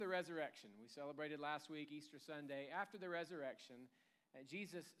resurrection. We celebrated last week, Easter Sunday. After the resurrection,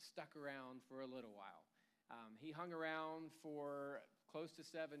 Jesus stuck around for a little while. He hung around for close to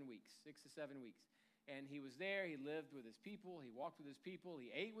 7 weeks, 6 to 7 weeks. And he was there. He lived with his people. He walked with his people. He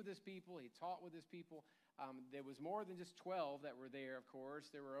ate with his people. He taught with his people. There was more than just 12 that were there, of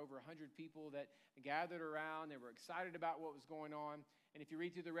course. There were over 100 people that gathered around. They were excited about what was going on. And if you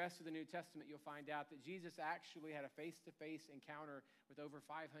read through the rest of the New Testament, you'll find out that Jesus actually had a face-to-face encounter with over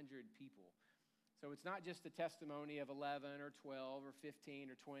 500 people. So it's not just a testimony of 11 or 12 or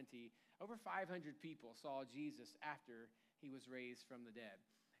 15 or 20. Over 500 people saw Jesus after he was raised from the dead.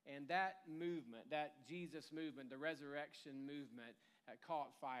 And that movement, that Jesus movement, the resurrection movement,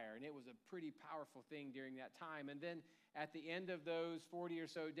 caught fire. And it was a pretty powerful thing during that time. And then at the end of those 40 or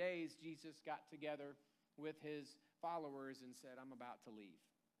so days, Jesus got together with his followers and said, I'm about to leave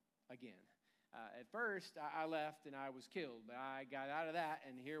again. At first, I left and I was killed. But I got out of that,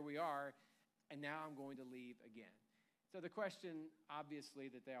 and here we are. And now I'm going to leave again. So the question,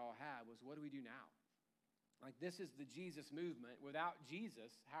 obviously, that they all had was, what do we do now? Like, this is the Jesus movement. Without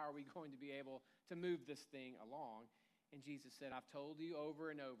Jesus, how are we going to be able to move this thing along? And Jesus said, I've told you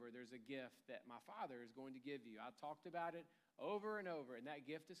over and over, there's a gift that my Father is going to give you. I've talked about it over and over, and that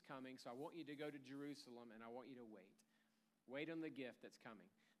gift is coming. So I want you to go to Jerusalem, and I want you to wait. Wait on the gift that's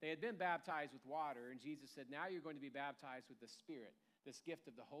coming. They had been baptized with water, and Jesus said, now you're going to be baptized with the Spirit, this gift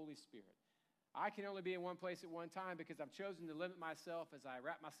of the Holy Spirit. I can only be in one place at one time because I've chosen to limit myself as I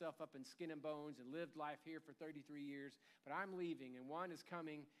wrap myself up in skin and bones and lived life here for 33 years. But I'm leaving, and one is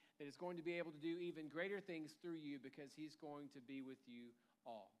coming that is going to be able to do even greater things through you because he's going to be with you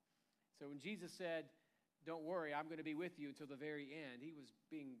all. So when Jesus said, don't worry, I'm going to be with you until the very end, he was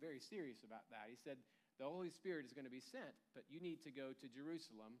being very serious about that. He said, the Holy Spirit is going to be sent, but you need to go to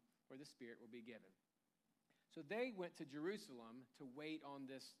Jerusalem where the Spirit will be given. So they went to Jerusalem to wait on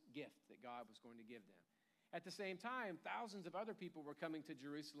this gift that God was going to give them. At the same time, thousands of other people were coming to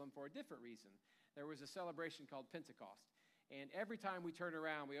Jerusalem for a different reason. There was a celebration called Pentecost. And every time we turn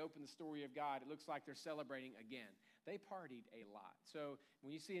around, we open the story of God, it looks like they're celebrating again. They partied a lot. So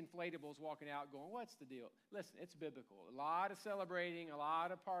when you see inflatables walking out going, what's the deal? Listen, it's biblical. A lot of celebrating, a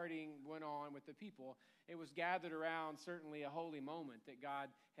lot of partying went on with the people. It was gathered around certainly a holy moment that God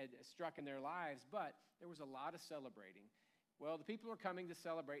had struck in their lives, but there was a lot of celebrating. Well, the people are coming to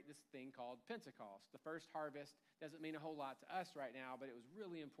celebrate this thing called Pentecost. The first harvest doesn't mean a whole lot to us right now, but it was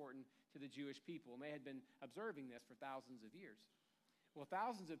really important to the Jewish people, and they had been observing this for thousands of years. Well,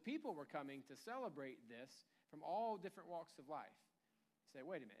 thousands of people were coming to celebrate this from all different walks of life. You say,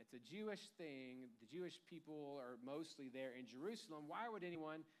 wait a minute, it's a Jewish thing. The Jewish people are mostly there in Jerusalem. Why would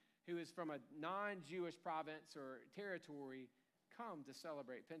anyone who is from a non-Jewish province or territory come to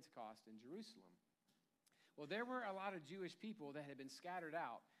celebrate Pentecost in Jerusalem? Well, there were a lot of Jewish people that had been scattered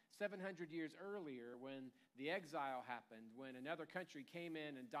out 700 years earlier when the exile happened, when another country came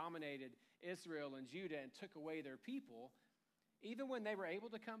in and dominated Israel and Judah and took away their people. Even when they were able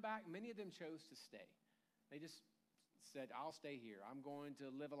to come back, many of them chose to stay. They just said, I'll stay here. I'm going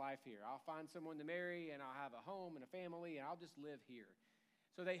to live a life here. I'll find someone to marry, and I'll have a home and a family, and I'll just live here.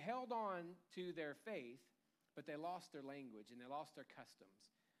 So they held on to their faith, but they lost their language and they lost their customs.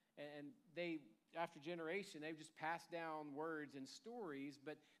 And they, after generation, they've just passed down words and stories,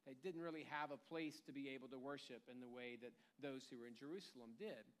 but they didn't really have a place to be able to worship in the way that those who were in Jerusalem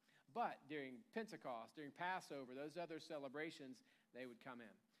did. But during Pentecost, during Passover, those other celebrations, they would come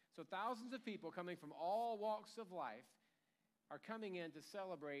in. So thousands of people coming from all walks of life are coming in to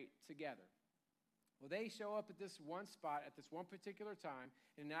celebrate together. Well, they show up at this one spot at this one particular time.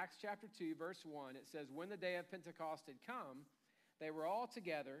 In Acts chapter 2, verse 1, it says, when the day of Pentecost had come, they were all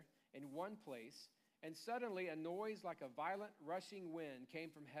together in one place, and suddenly a noise like a violent rushing wind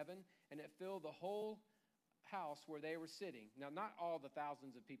came from heaven, and it filled the whole house where they were sitting. Now, not all the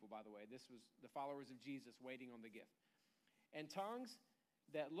thousands of people, by the way. This was the followers of Jesus waiting on the gift. And tongues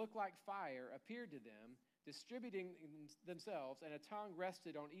that looked like fire appeared to them, distributing themselves, and a tongue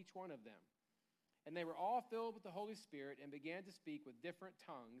rested on each one of them. And they were all filled with the Holy Spirit and began to speak with different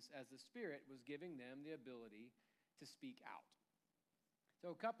tongues as the Spirit was giving them the ability to speak out.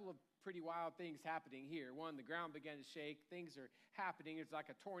 So a couple of pretty wild things happening here. One, the ground began to shake. Things are happening. It's like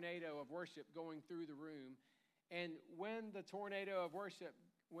a tornado of worship going through the room. And when the tornado of worship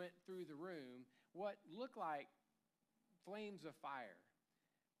went through the room, what looked like flames of fire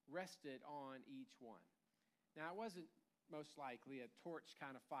rested on each one. Now, it wasn't most likely a torch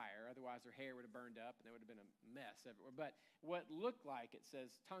kind of fire. Otherwise, their hair would have burned up and there would have been a mess everywhere. But what looked like, it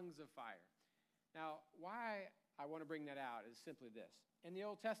says, tongues of fire. Now, why I want to bring that out is simply this. In the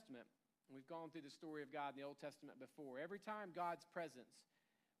Old Testament, we've gone through the story of God in the Old Testament before. Every time God's presence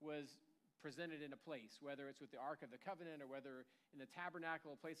was presented in a place, whether it's with the Ark of the Covenant or whether in the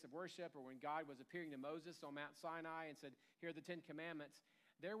tabernacle, a place of worship, or when God was appearing to Moses on Mount Sinai and said, here are the 10 Commandments,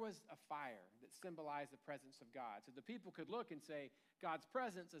 there was a fire that symbolized the presence of God. So the people could look and say, God's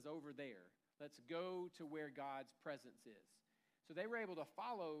presence is over there. Let's go to where God's presence is. So they were able to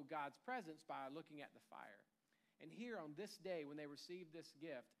follow God's presence by looking at the fire. And here on this day, when they received this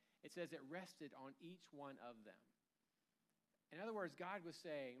gift, it says it rested on each one of them. In other words, God was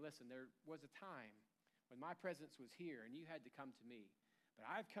saying, listen, there was a time when my presence was here and you had to come to me. But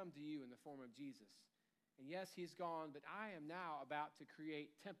I've come to you in the form of Jesus. And yes, he's gone, but I am now about to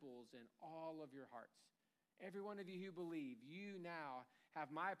create temples in all of your hearts. Every one of you who believe, you now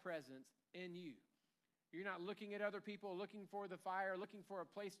have my presence in you. You're not looking at other people, looking for the fire, looking for a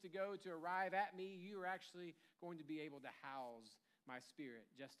place to go to arrive at me. You are actually going to be able to house my spirit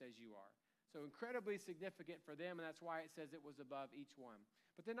just as you are. So incredibly significant for them, and that's why it says it was above each one.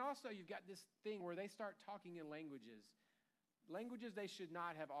 But then also you've got this thing where they start talking in languages they should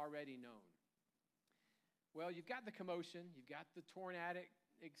not have already known. Well, you've got the commotion, you've got the torn attic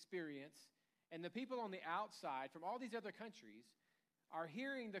experience, and the people on the outside from all these other countries are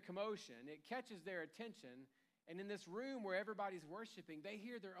hearing the commotion. It catches their attention, and in this room where everybody's worshiping, they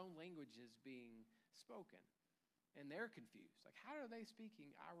hear their own languages being spoken, and they're confused. Like, how are they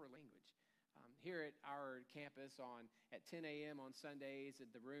speaking our language? Here at our campus at 10 a.m. on Sundays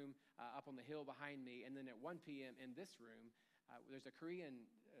at the room up on the hill behind me, and then at 1 p.m. in this room, there's a Korean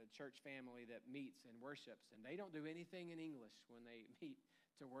church family that meets and worships, and they don't do anything in English when they meet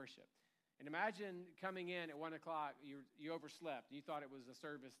to worship. And imagine coming in at 1 o'clock, you overslept, and you thought it was a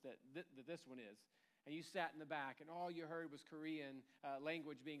service that this one is, and you sat in the back, and all you heard was Korean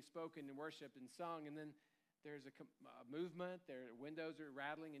language being spoken and worshiped and sung, and then there's a movement, windows are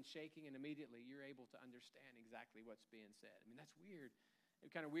rattling and shaking, and immediately you're able to understand exactly what's being said. I mean, that's weird.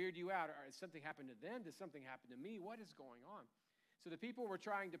 It kind of weird you out. Has something happened to them? Does something happen to me? What is going on? So the people were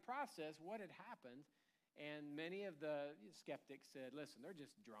trying to process what had happened, and many of the skeptics said, listen, they're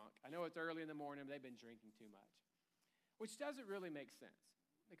just drunk. I know it's early in the morning, but they've been drinking too much, which doesn't really make sense.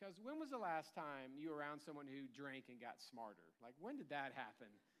 Because when was the last time you were around someone who drank and got smarter? Like, when did that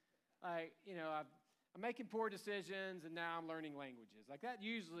happen? Like, I'm making poor decisions, and now I'm learning languages. Like, that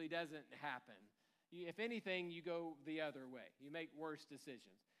usually doesn't happen. If anything, you go the other way. You make worse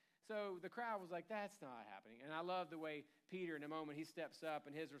decisions. So the crowd was like, that's not happening. And I love the way Peter, in a moment, he steps up,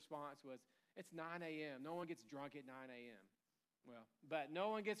 and his response was, it's 9 a.m. No one gets drunk at 9 a.m. Well, but no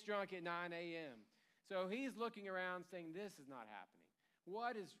one gets drunk at 9 a.m. So he's looking around saying, this is not happening.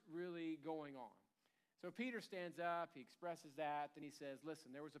 What is really going on? So Peter stands up, he expresses that, then he says, listen,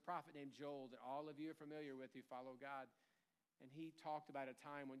 there was a prophet named Joel that all of you are familiar with who follow God, and he talked about a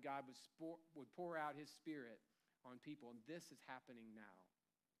time when God would pour out his spirit on people, and this is happening now.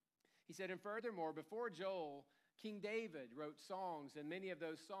 He said, and furthermore, before Joel, King David wrote songs, and many of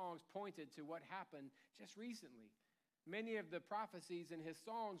those songs pointed to what happened just recently. Many of the prophecies in his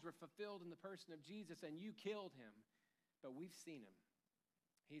songs were fulfilled in the person of Jesus, and you killed him, but we've seen him.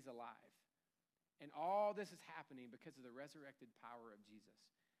 He's alive. And all this is happening because of the resurrected power of Jesus.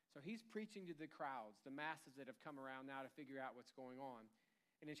 So he's preaching to the crowds, the masses that have come around now to figure out what's going on.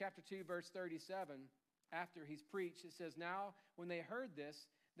 And in chapter 2, verse 37, after he's preached, it says, now when they heard this,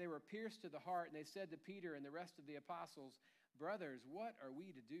 they were pierced to the heart, and they said to Peter and the rest of the apostles, brothers, what are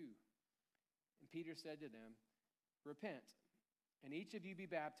we to do? And Peter said to them, repent, and each of you be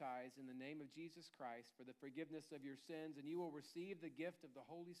baptized in the name of Jesus Christ for the forgiveness of your sins, and you will receive the gift of the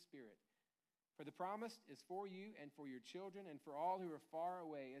Holy Spirit. For the promise is for you and for your children and for all who are far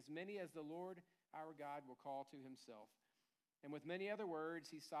away, as many as the Lord our God will call to himself. And with many other words,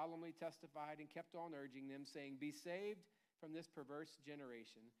 he solemnly testified and kept on urging them, saying, be saved from this perverse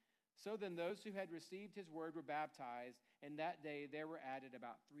generation. So then those who had received his word were baptized, and that day there were added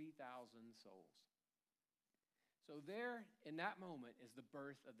about 3,000 souls. So there, in that moment, is the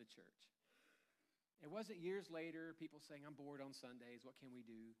birth of the church. It wasn't years later, people saying, I'm bored on Sundays, what can we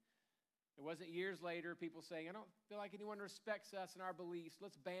do? It wasn't years later, people saying, I don't feel like anyone respects us and our beliefs.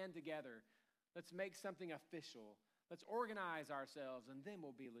 Let's band together. Let's make something official. Let's organize ourselves, and then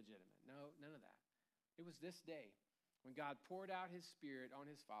we'll be legitimate. No, none of that. It was this day when God poured out his Spirit on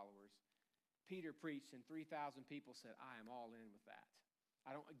his followers. Peter preached, and 3,000 people said, I am all in with that.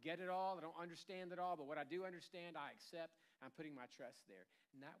 I don't get it all. I don't understand it all. But what I do understand, I accept. I'm putting my trust there.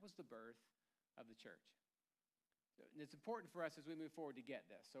 And that was the birth of the church. And it's important for us as we move forward to get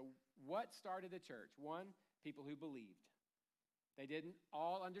this. So what started the church? One, people who believed. They didn't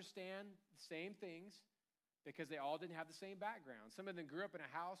all understand the same things because they all didn't have the same background. Some of them grew up in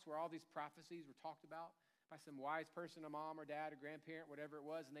a house where all these prophecies were talked about, by some wise person, a mom or dad or grandparent, whatever it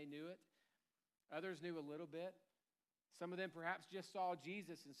was, and they knew it. Others knew a little bit. Some of them perhaps just saw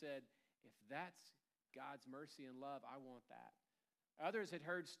Jesus and said, if that's God's mercy and love, I want that. Others had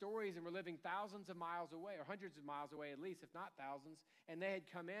heard stories and were living thousands of miles away, or hundreds of miles away at least, if not thousands, and they had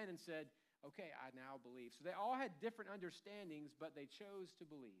come in and said, okay, I now believe. So they all had different understandings, but they chose to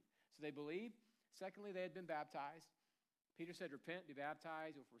believe. So they believed. Secondly, they had been baptized. Peter said, repent, be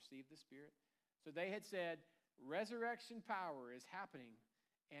baptized, you'll receive the Spirit. So they had said, resurrection power is happening,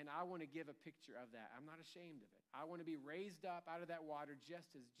 and I want to give a picture of that. I'm not ashamed of it. I want to be raised up out of that water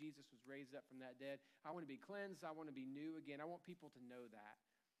just as Jesus was raised up from that dead. I want to be cleansed. I want to be new again. I want people to know that.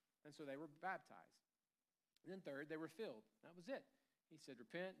 And so they were baptized. And then third, they were filled. That was it. He said,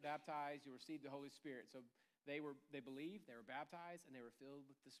 repent, baptize, you'll receive the Holy Spirit. So they believed, they were baptized, and they were filled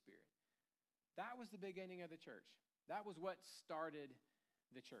with the Spirit. That was the beginning of the church. That was what started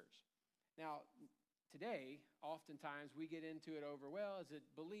the church. Now, today, oftentimes we get into it over, well, is it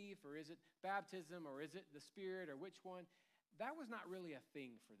belief or is it baptism or is it the Spirit or which one? That was not really a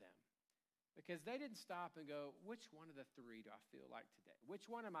thing for them because they didn't stop and go, which one of the three do I feel like today? Which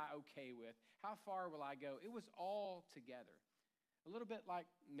one am I okay with? How far will I go? It was all together. A little bit like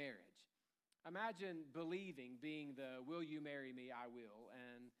marriage. Imagine believing being the will you marry me, I will,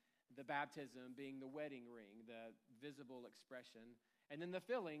 and the baptism being the wedding ring, the visible expression. And then the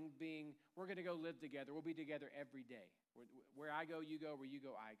filling being, we're going to go live together. We'll be together every day. Where I go, where you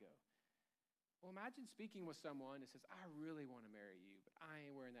go, I go. Well, imagine speaking with someone that says, I really want to marry you, but I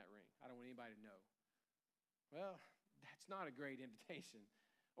ain't wearing that ring. I don't want anybody to know. Well, that's not a great invitation.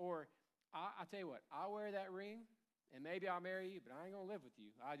 Or, I'll tell you what, I'll wear that ring, and maybe I'll marry you, but I ain't going to live with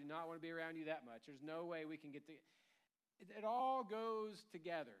you. I do not want to be around you that much. There's no way we can get to it all goes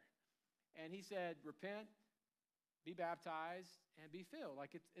together. And he said, repent, be baptized, and be filled.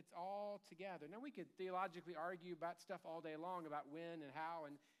 Like it's all together. Now, we could theologically argue about stuff all day long about when and how,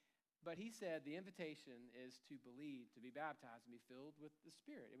 but he said the invitation is to believe, to be baptized, and be filled with the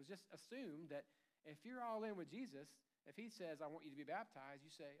Spirit. It was just assumed that if you're all in with Jesus, if he says, I want you to be baptized,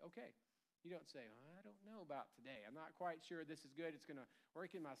 you say, okay. You don't say, I don't know about today. I'm not quite sure this is good. It's going to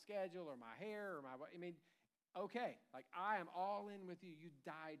work in my schedule or my hair or okay. Like, I am all in with you. You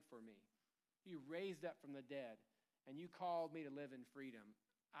died for me. You raised up from the dead. And you called me to live in freedom.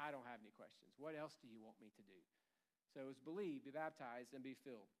 I don't have any questions. What else do you want me to do? So it was believe, be baptized, and be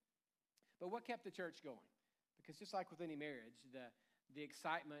filled. But what kept the church going? Because just like with any marriage, the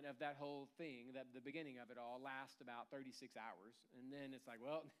excitement of that whole thing, the beginning of it all, lasts about 36 hours. And then it's like,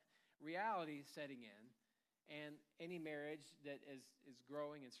 well, reality is setting in. And any marriage that is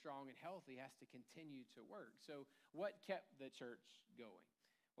growing and strong and healthy has to continue to work. So what kept the church going?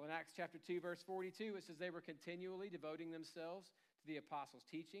 Well, in Acts chapter 2, verse 42, it says they were continually devoting themselves to the apostles'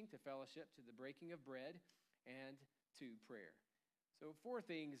 teaching, to fellowship, to the breaking of bread, and to prayer. So 4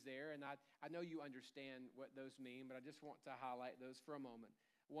 things there, and I know you understand what those mean, but I just want to highlight those for a moment.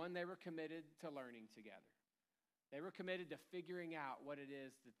 1, they were committed to learning together. They were committed to figuring out what it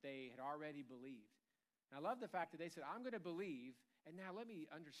is that they had already believed. And I love the fact that they said, I'm going to believe, and now let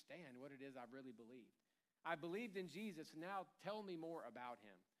me understand what it is I've really believed. I believed in Jesus, and now tell me more about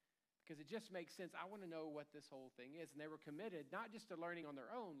him. Because it just makes sense. I want to know what this whole thing is. And they were committed not just to learning on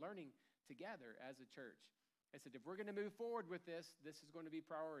their own, learning together as a church. They said, if we're going to move forward with this is going to be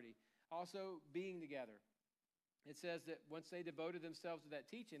priority. Also, being together. It says that once they devoted themselves to that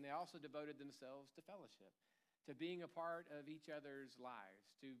teaching, they also devoted themselves to fellowship, to being a part of each other's lives,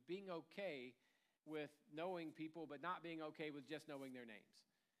 to being okay with knowing people, but not being okay with just knowing their names.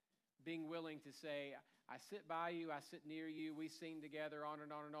 Being willing to say, I sit by you, I sit near you, we sing together on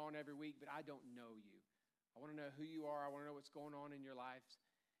and on and on every week, but I don't know you. I want to know who you are. I want to know what's going on in your lives.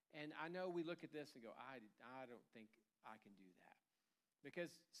 And I know we look at this and go, I don't think I can do that.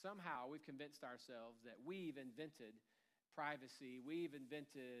 Because somehow we've convinced ourselves that we've invented privacy, we've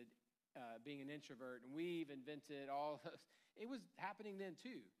invented being an introvert, and we've invented all those. It was happening then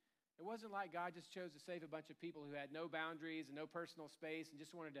too. It wasn't like God just chose to save a bunch of people who had no boundaries and no personal space and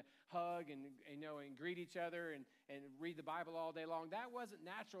just wanted to hug and greet each other and read the Bible all day long. That wasn't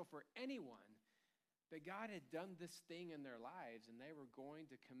natural for anyone. But God had done this thing in their lives, and they were going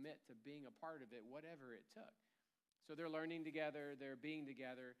to commit to being a part of it, whatever it took. So they're learning together, they're being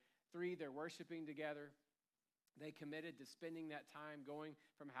together. 3, they're worshiping together. They committed to spending that time going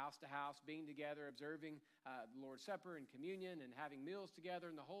from house to house, being together, observing the Lord's Supper and communion and having meals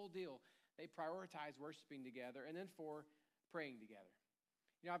together and the whole deal. They prioritized worshiping together. And then 4, praying together.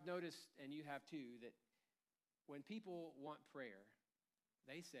 You know, I've noticed, and you have too, that when people want prayer,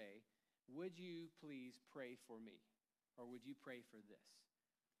 they say, would you please pray for me? Or would you pray for this?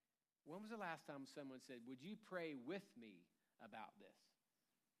 When was the last time someone said, would you pray with me about this?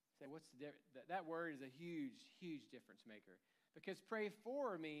 Say, what's the difference? That word is a huge, huge difference maker. Because pray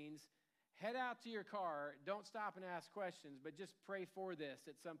for means head out to your car, don't stop and ask questions, but just pray for this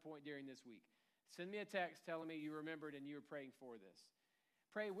at some point during this week. Send me a text telling me you remembered and you were praying for this.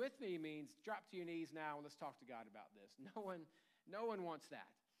 Pray with me means drop to your knees now and let's talk to God about this. No one wants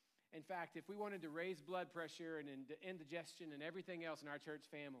that. In fact, if we wanted to raise blood pressure and indigestion and everything else in our church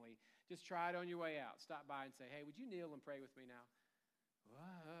family, just try it on your way out. Stop by and say, hey, would you kneel and pray with me now?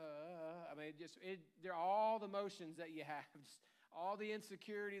 I mean, they're all the emotions that you have, just all the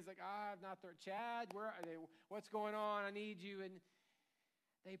insecurities, like, I'm not there. Chad, where are they? What's going on? I need you. And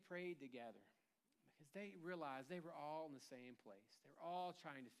they prayed together because they realized they were all in the same place. They were all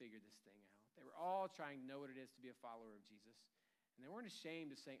trying to figure this thing out. They were all trying to know what it is to be a follower of Jesus. And they weren't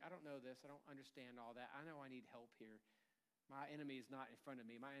ashamed of saying, I don't know this. I don't understand all that. I know I need help here. My enemy is not in front of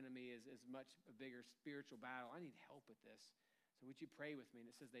me. My enemy is much a bigger spiritual battle. I need help with this. So would you pray with me? And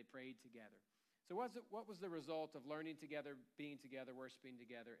it says they prayed together. So what was the result of learning together, being together, worshiping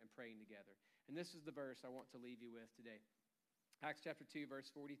together, and praying together? And this is the verse I want to leave you with today. Acts chapter 2, verse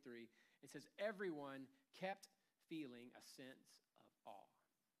 43. It says, everyone kept feeling a sense of awe.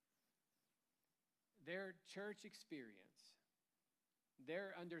 Their church experience,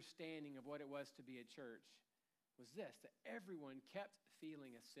 their understanding of what it was to be a church was this, that everyone kept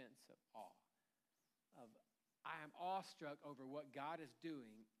feeling a sense of awe, of I am awestruck over what God is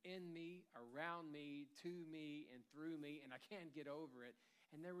doing in me, around me, to me, and through me, and I can't get over it.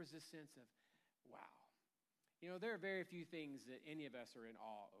 And there was this sense of, wow. You know, there are very few things that any of us are in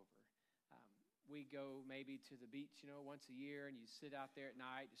awe over. We go maybe to the beach, once a year, and you sit out there at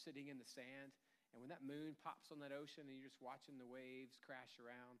night, you're sitting in the sand, and when that moon pops on that ocean and you're just watching the waves crash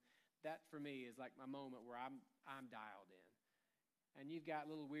around, that for me is like my moment where I'm dialed in. And you've got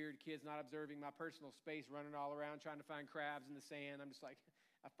little weird kids not observing my personal space, running all around trying to find crabs in the sand. I'm just like,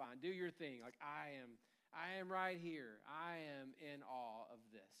 fine, do your thing. Like I am right here. I am in awe of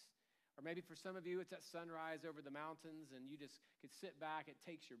this. Or maybe for some of you, it's at sunrise over the mountains and you just could sit back. It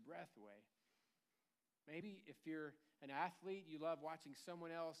takes your breath away. Maybe if you're an athlete, you love watching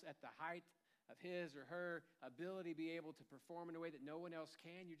someone else at the height of his or her ability be able to perform in a way that no one else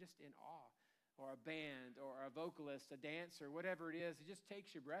can. You're just in awe. Or a band, or a vocalist, a dancer, whatever it is, it just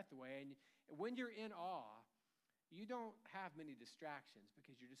takes your breath away. And when you're in awe, you don't have many distractions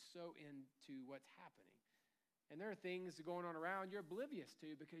because you're just so into what's happening. And there are things going on around you're oblivious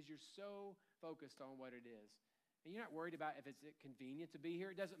to because you're so focused on what it is. And you're not worried about if it's convenient to be here.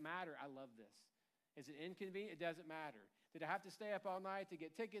 It doesn't matter. I love this. Is it inconvenient? It doesn't matter. Did I have to stay up all night to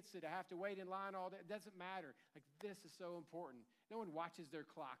get tickets? Did I have to wait in line all day? It doesn't matter. Like, this is so important. No one watches their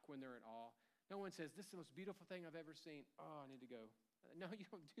clock when they're in awe. No one says, this is the most beautiful thing I've ever seen. Oh, I need to go. No, you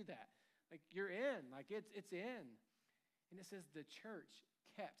don't do that. Like, you're in. Like, it's in. And it says the church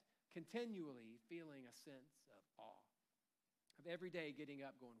kept continually feeling a sense of awe. Of every day getting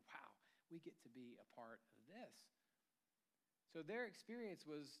up going, wow, we get to be a part of this. So their experience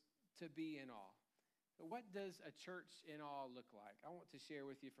was to be in awe. But what does a church in awe look like? I want to share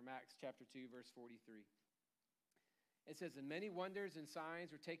with you from Acts chapter 2, verse 43. It says, and many wonders and signs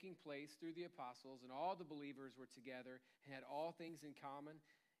were taking place through the apostles, and all the believers were together and had all things in common.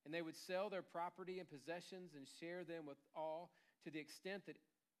 And they would sell their property and possessions and share them with all to the extent that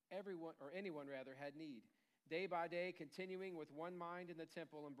anyone had need. Day by day, continuing with one mind in the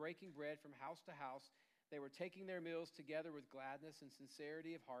temple and breaking bread from house to house, they were taking their meals together with gladness and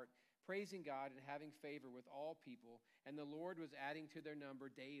sincerity of heart, praising God and having favor with all people. And the Lord was adding to their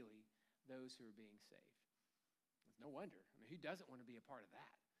number daily those who were being saved. No wonder. I mean, who doesn't want to be a part of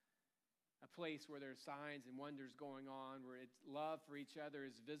that? A place where there's signs and wonders going on, where it's love for each other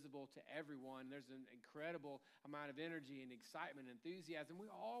is visible to everyone. There's an incredible amount of energy and excitement and enthusiasm. We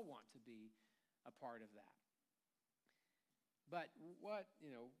all want to be a part of that. But what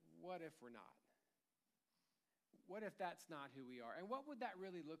if we're not? What if that's not who we are? And what would that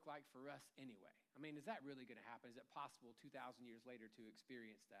really look like for us anyway? I mean, is that really going to happen? Is it possible 2,000 years later to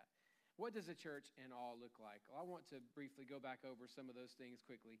experience that? What does a church in awe look like? Well, I want to briefly go back over some of those things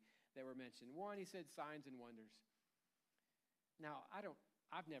quickly that were mentioned. One, he said signs and wonders. Now,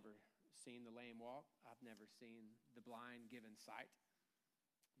 I've never seen the lame walk. I've never seen the blind given sight.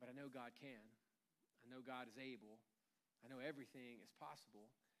 But I know God can. I know God is able. I know everything is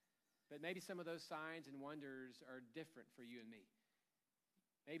possible. But maybe some of those signs and wonders are different for you and me.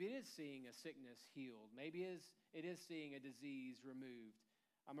 Maybe it is seeing a sickness healed. Maybe it is seeing a disease removed.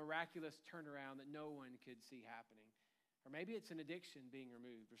 A miraculous turnaround that no one could see happening. Or maybe it's an addiction being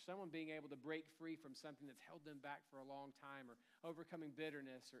removed, or someone being able to break free from something that's held them back for a long time, or overcoming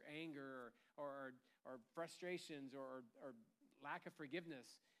bitterness or anger or frustrations or lack of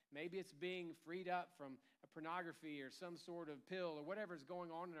forgiveness. Maybe it's being freed up from pornography or some sort of pill or whatever's going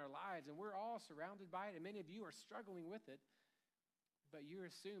on in our lives, and we're all surrounded by it, and many of you are struggling with it, but you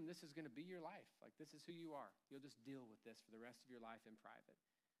assume this is going to be your life. Like, this is who you are. You'll just deal with this for the rest of your life in private.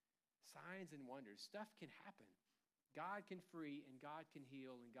 Signs and wonders. Stuff can happen. God can free, and God can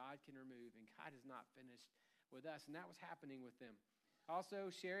heal, and God can remove, and God is not finished with us. And that was happening with them. Also,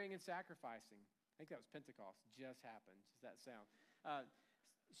 sharing and sacrificing. I think that was Pentecost. Just happened. Does that sound?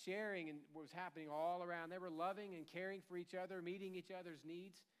 Sharing and what was happening all around. They were loving and caring for each other, meeting each other's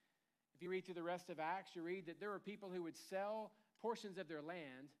needs. If you read through the rest of Acts, you read that there were people who would sell portions of their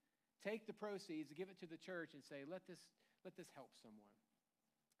land, take the proceeds, give it to the church, and say, let this help someone.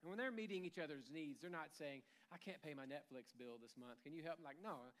 And when they're meeting each other's needs, they're not saying, I can't pay my Netflix bill this month. Can you help me? Like,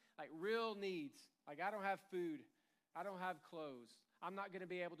 no, like real needs. Like, I don't have food. I don't have clothes. I'm not going to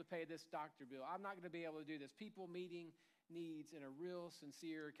be able to pay this doctor bill. I'm not going to be able to do this. People meeting needs in a real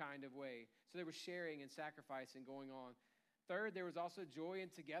sincere kind of way. So they were sharing and sacrificing going on. Third, there was also joy and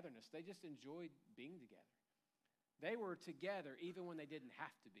togetherness. They just enjoyed being together. They were together even when they didn't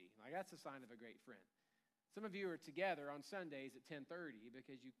have to be. Like, that's a sign of a great friend. Some of you are together on Sundays at 10:30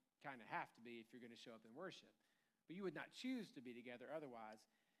 because you kind of have to be if you're going to show up and worship. But you would not choose to be together otherwise.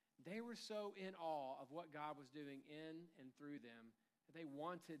 They were so in awe of what God was doing in and through them that they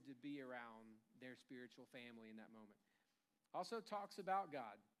wanted to be around their spiritual family in that moment. Also talks about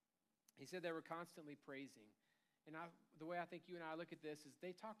God. He said they were constantly praising. And the way I think you and I look at this is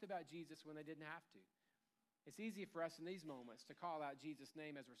they talked about Jesus when they didn't have to. It's easy for us in these moments to call out Jesus'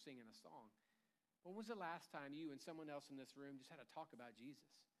 name as we're singing a song. When was the last time you and someone else in this room just had to talk about Jesus?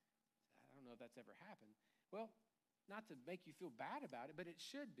 I don't know if that's ever happened. Well, not to make you feel bad about it, but it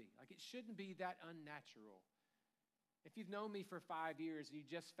should be. Like, it shouldn't be that unnatural. If you've known me for 5 years and you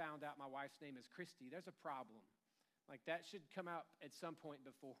just found out my wife's name is Christy, there's a problem. Like, that should come out at some point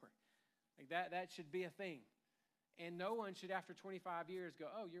before. Like, that should be a thing. And no one should, after 25 years, go,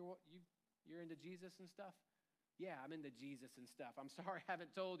 oh, you're into Jesus and stuff? Yeah, I'm into Jesus and stuff. I'm sorry I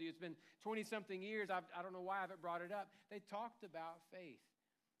haven't told you. It's been 20-something years. I don't know why I haven't brought it up. They talked about faith.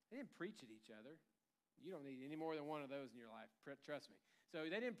 They didn't preach at each other. You don't need any more than one of those in your life. Trust me. So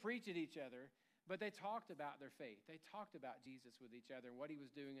they didn't preach at each other, but they talked about their faith. They talked about Jesus with each other and what he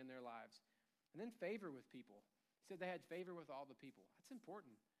was doing in their lives. And then favor with people. He said they had favor with all the people. That's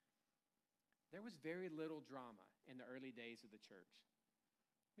important. There was very little drama in the early days of the church.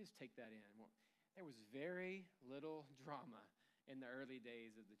 Let me just take that in. There was very little drama in the early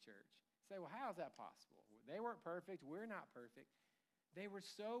days of the church. You say, well, how is that possible? They weren't perfect. We're not perfect. They were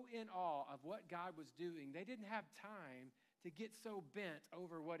so in awe of what God was doing, they didn't have time to get so bent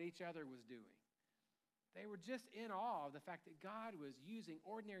over what each other was doing. They were just in awe of the fact that God was using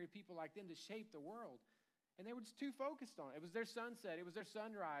ordinary people like them to shape the world. And they were just too focused on it. It was their sunset. It was their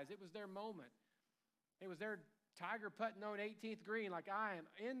sunrise. It was their moment. It was their Tiger putting on 18th green, like, I am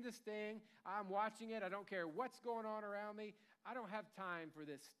in this thing. I'm watching it. I don't care what's going on around me. I don't have time for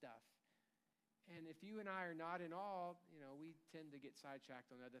this stuff. And if you and I are not in awe, we tend to get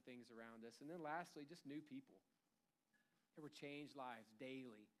sidetracked on other things around us. And then lastly, just new people. There were changed lives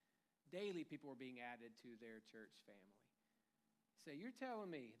daily. Daily people were being added to their church family. So you're telling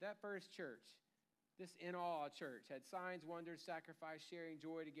me that first church, this in awe church, had signs, wonders, sacrifice, sharing,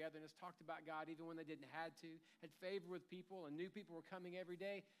 joy, togetherness, talked about God even when they didn't have to, had favor with people, and new people were coming every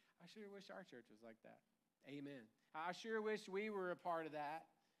day. I sure wish our church was like that. Amen. I sure wish we were a part of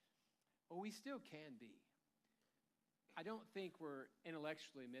that. Well, we still can be. I don't think we're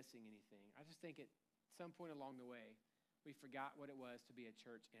intellectually missing anything. I just think at some point along the way, we forgot what it was to be a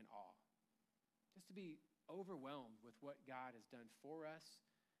church in awe. Just to be overwhelmed with what God has done for us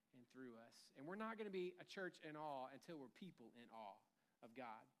and through us. And we're not going to be a church in awe until we're people in awe of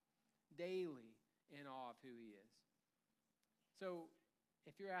God. Daily in awe of who he is. So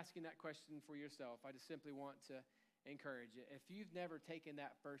if you're asking that question for yourself, I just simply want to encourage you. If you've never taken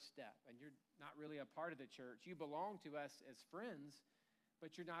that first step and you're not really a part of the church, you belong to us as friends,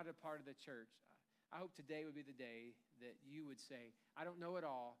 but you're not a part of the church. I hope today would be the day that you would say, I don't know it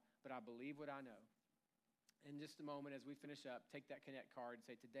all, but I believe what I know. In just a moment, as we finish up, take that Connect card and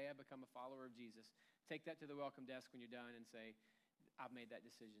say, today I become a follower of Jesus. Take that to the welcome desk when you're done and say, I've made that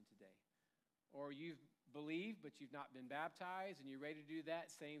decision today. Or you've believed, but you've not been baptized, and you're ready to do that,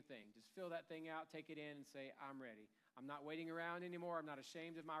 same thing. Just fill that thing out, take it in, and say, I'm ready. I'm not waiting around anymore. I'm not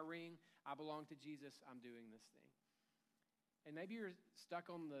ashamed of my ring. I belong to Jesus. I'm doing this thing. And maybe you're stuck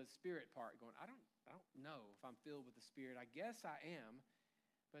on the Spirit part going, I don't know if I'm filled with the Spirit. I guess I am.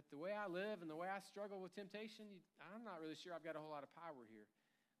 But the way I live and the way I struggle with temptation, I'm not really sure I've got a whole lot of power here.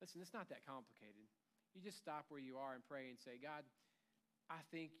 Listen, it's not that complicated. You just stop where you are and pray and say, God, I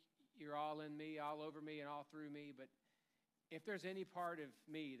think you're all in me, all over me, and all through me. But if there's any part of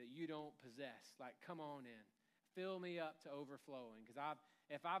me that you don't possess, like, come on in. Fill me up to overflowing. Because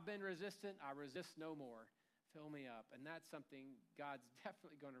if I've been resistant, I resist no more. Fill me up. And that's something God's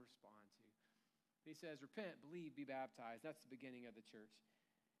definitely going to respond to. He says, repent, believe, be baptized. That's the beginning of the church.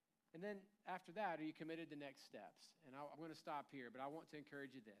 And then after that, are you committed to next steps? And I'm going to stop here, but I want to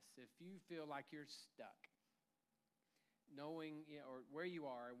encourage you this. If you feel like you're stuck, knowing, or where you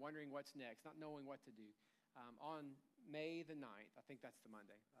are, wondering what's next, not knowing what to do, on May the 9th, I think that's the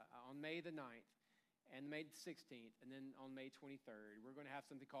Monday, on May the 9th and May the 16th, and then on May 23rd, we're going to have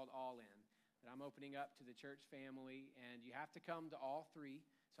something called All In that I'm opening up to the church family, and you have to come to all three.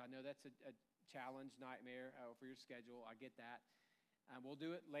 So I know that's a challenge, nightmare for your schedule. I get that. We'll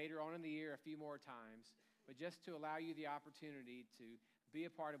do it later on in the year a few more times, but just to allow you the opportunity to be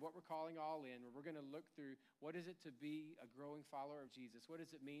a part of what we're calling All In, where we're going to look through what is it to be a growing follower of Jesus? What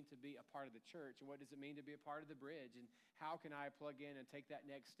does it mean to be a part of the church? And what does it mean to be a part of the bridge? And how can I plug in and take that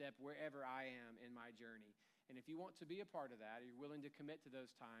next step wherever I am in my journey? And if you want to be a part of that, or you're willing to commit to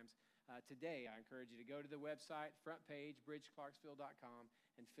those times, today I encourage you to go to the website, front page, bridgeclarksville.com,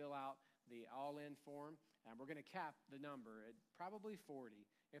 and fill out the All-In form. And we're going to cap the number at probably 40.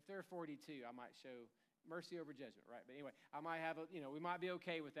 If there are 42, I might show mercy over judgment, right? But anyway, I might have we might be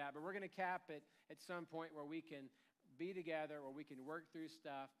okay with that, but we're going to cap it at some point where we can be together, where we can work through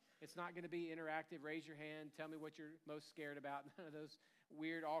stuff. It's not going to be interactive. Raise your hand. Tell me what you're most scared about. None of those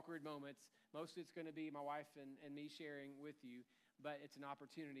weird, awkward moments. Mostly it's going to be my wife and me sharing with you, but it's an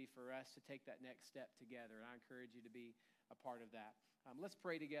opportunity for us to take that next step together, and I encourage you to be a part of that. Let's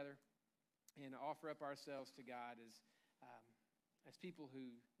pray together and offer up ourselves to God as people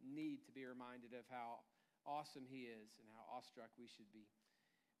who need to be reminded of how awesome He is and how awestruck we should be.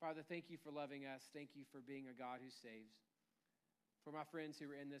 Father, thank you for loving us. Thank you for being a God who saves. For my friends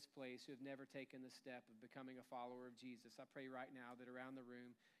who are in this place who have never taken the step of becoming a follower of Jesus, I pray right now that around the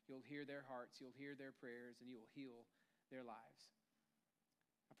room you'll hear their hearts, you'll hear their prayers, and you will heal their lives.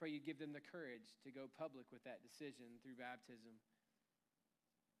 I pray you give them the courage to go public with that decision through baptism.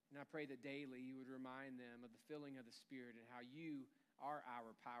 And I pray that daily you would remind them of the filling of the Spirit and how you are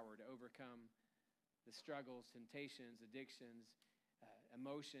our power to overcome the struggles, temptations, addictions,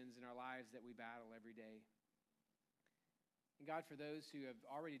 emotions in our lives that we battle every day. And God, for those who have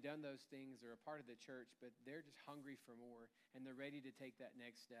already done those things, they're a part of the church, but they're just hungry for more, and they're ready to take that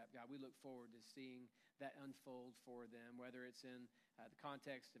next step. God, we look forward to seeing that unfold for them, whether it's in the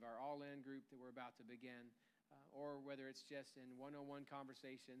context of our All-In group that we're about to begin, or whether it's just in one-on-one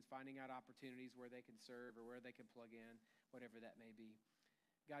conversations, finding out opportunities where they can serve or where they can plug in, whatever that may be.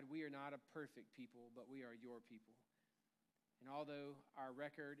 God, we are not a perfect people, but we are your people. And although our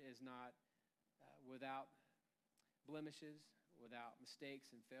record is not without blemishes, without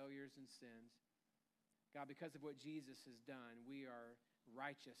mistakes and failures and sins, God, because of what Jesus has done, we are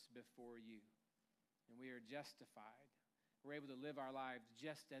righteous before you, and we are justified. We're able to live our lives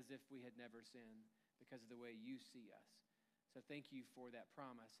just as if we had never sinned, because of the way you see us. So thank you for that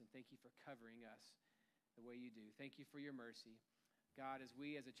promise, and thank you for covering us the way you do. Thank you for your mercy. God, as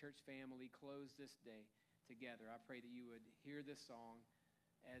we as a church family close this day together, I pray that you would hear this song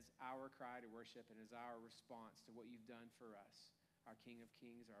as our cry to worship and as our response to what you've done for us, our King of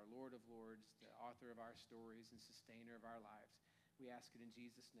Kings, our Lord of Lords, the author of our stories and sustainer of our lives. We ask it in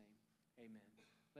Jesus' name. Amen.